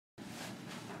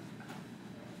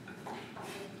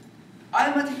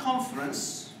I'm at a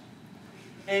conference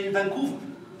in Vancouver.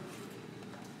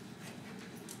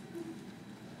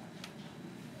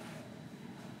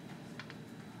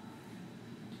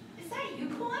 Is that you,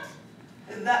 Quant?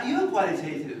 Is that you,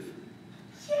 Qualitative?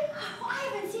 Yeah, oh, I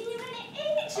haven't seen you in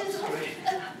ages. Oh, sorry.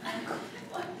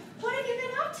 What have you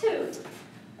been up to?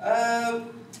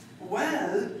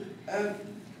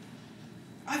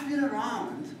 I've been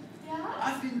around. Yeah?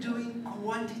 I've been doing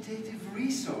quantitative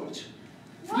research.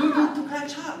 Wow. We need to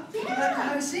catch up. Yeah. Would you like to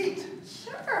have a seat?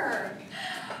 Sure.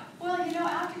 Well, you know,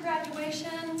 after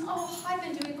graduation, I've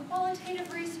been doing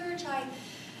qualitative research. I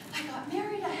got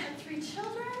married. I had 3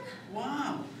 children.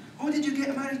 Wow. Who did you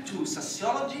get married to?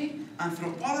 Sociology,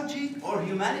 anthropology, or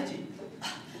humanity?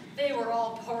 They were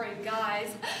all boring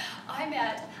guys. I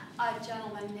met a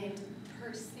gentleman named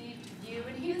Perceived View,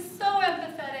 and he is so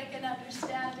empathetic and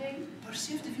understanding.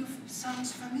 Perceived View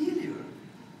sounds familiar.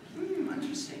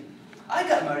 Interesting. I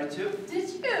got married too. Did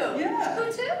you? Yeah.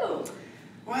 Who to?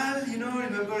 Well, you know,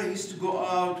 remember I used to go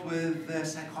out with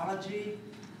psychology,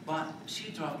 but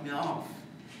she dropped me off.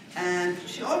 And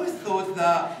she always thought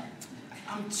that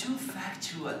I'm too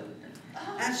factual.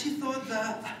 Oh. And she thought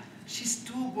that she's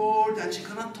too bored and she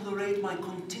cannot tolerate my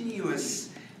continuous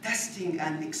testing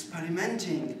and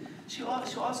experimenting. She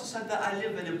also said that I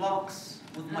live in a box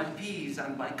with my P's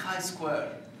and my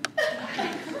chi-square.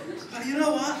 But you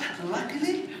know what?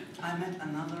 Luckily, I met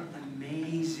another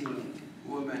amazing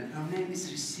woman. Her name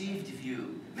is Received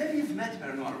View. Maybe you've met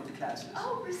her in one of the classes.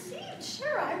 Oh, Received.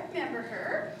 Sure, I remember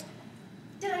her.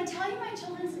 Did I tell you my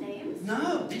children's names?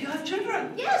 No. Did you have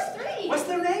children? Yes, 3. What's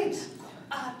their names?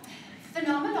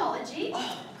 Phenomenology,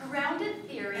 Oh. grounded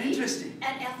theory, Interesting.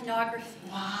 and ethnography.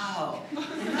 Wow. You know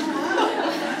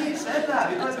what? Funny you said that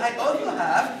because I also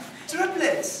have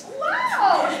triplets.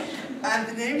 Wow! And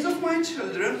the names of my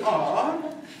children are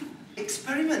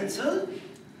experimental,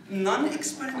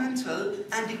 non-experimental,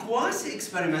 and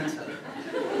quasi-experimental.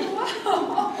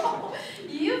 Wow!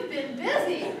 You've been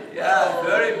busy. Yeah,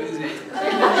 very busy.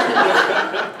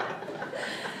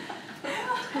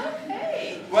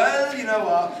 Okay. Well, you know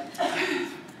what?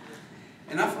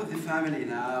 Enough with the family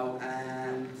now,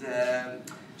 and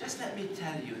just let me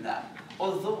tell you that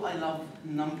although I love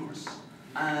numbers,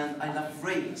 and I love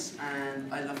rates,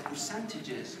 and I love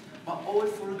percentages, but all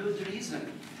for a good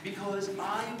reason, because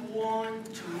I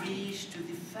want to reach to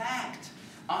the fact.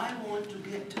 I want to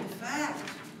get to the fact.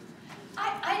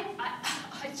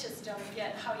 I just don't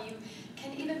get how you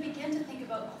can even begin to think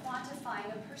about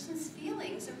quantifying a person's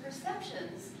feelings or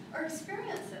perceptions or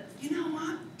experiences. You know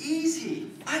what? Easy.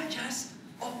 I just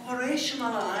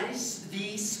operationalize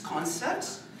these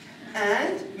concepts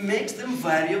and make them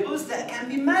variables that can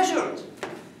be measured.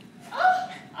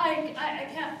 Oh, I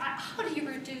can't. How do you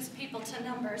reduce people to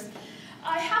numbers?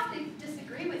 I have to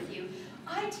disagree with you.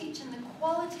 I teach in the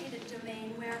qualitative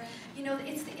domain where, you know,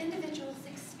 it's the individual's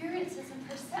experiences and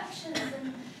perceptions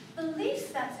and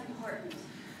beliefs that's important.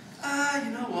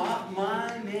 You know what?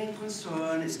 My main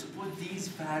concern is to put these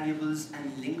variables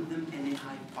and link them in a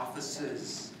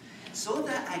hypothesis so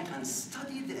that I can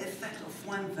study the effect of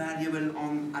one variable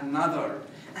on another.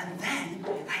 And then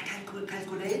I can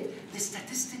calculate the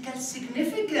statistical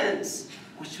significance,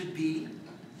 which would be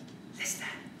less than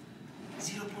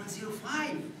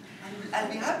 0.05. And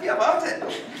I'll be happy about it.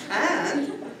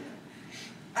 And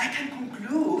I can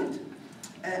conclude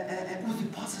with a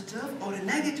positive or a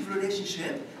negative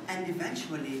relationship and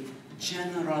eventually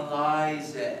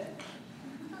generalize it.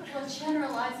 Well,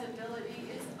 generalizability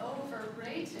is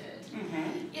overrated.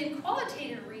 In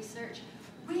qualitative research,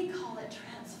 we call it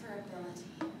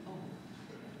transferability. Oh,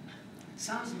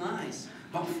 sounds nice.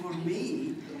 But for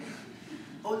me,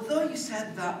 although you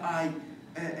said that I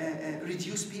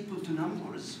reduce people to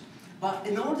numbers, but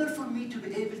in order for me to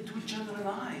be able to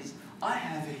generalize, I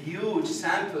have a huge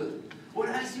sample,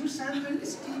 whereas your sample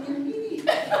is teeny weeny.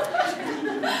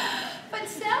 But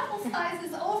sample size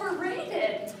is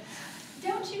overrated.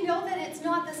 Don't you know that it's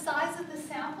not the size of the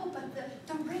sample, but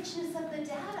the richness of the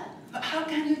data? But how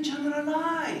can you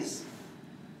generalize?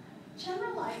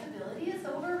 Generalizability is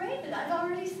overrated. I've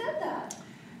already said that.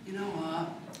 You know what?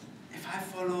 If I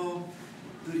follow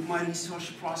my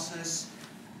research process,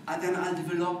 and then I'll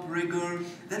develop rigor,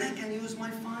 then I can use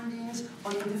my findings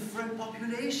on different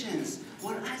populations,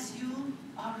 whereas you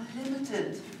are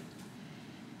limited.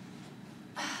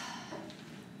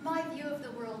 My view of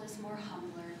the world is more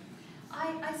humbler.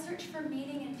 I search for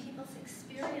meaning in people's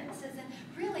experiences, and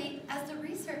really, as a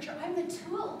researcher, I'm the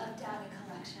tool of data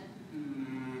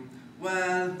collection.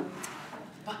 Well,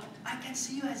 but I can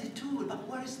see you as a tool, but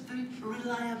where is the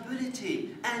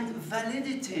reliability and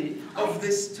validity of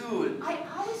this tool? I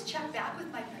always check back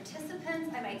with my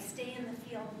participants. I might stay in the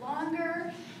field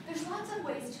longer. There's lots of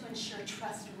ways to ensure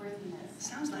trustworthiness.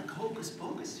 Sounds like hocus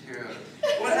pocus here.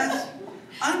 Whereas,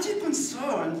 aren't you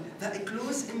concerned that a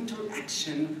close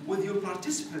interaction with your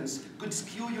participants could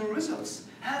skew your results?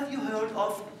 Have you heard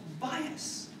of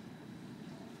bias?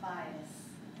 Bias.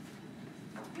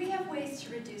 We have ways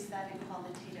to reduce that in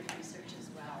qualitative research as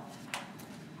well.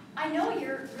 I know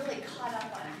you're really caught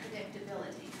up on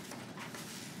predictability.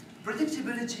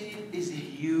 Predictability is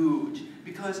huge,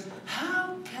 because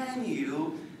how can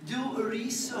you do a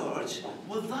research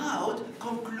without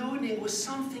concluding with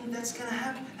something that's going to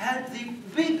help the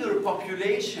bigger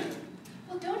population?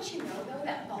 Well, don't you know, though,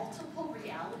 that multiple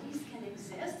realities can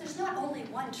exist? There's not only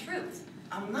one truth.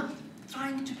 I'm not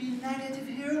trying to be negative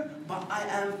here, but I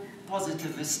am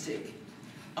positivistic.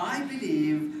 I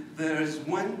believe there is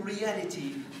one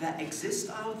reality that exists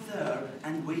out there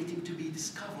and waiting to be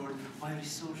discovered by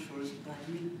researchers like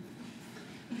me.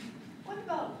 What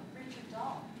about Richard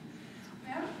Dahl?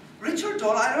 Remember? Richard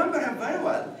Dahl, I remember him very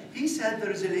well. He said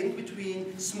there is a link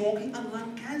between smoking and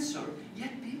lung cancer,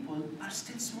 yet people are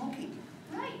still smoking.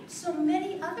 Right. So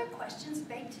many other questions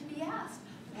beg to be asked.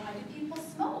 Why do people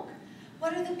smoke?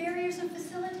 What are the barriers and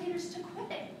facilitators to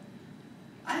quitting?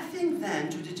 I think then,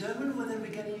 to determine whether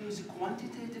we're going to use a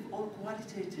quantitative or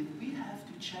qualitative, we have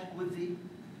to check with the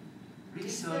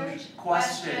research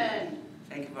question.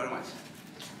 Thank you very much.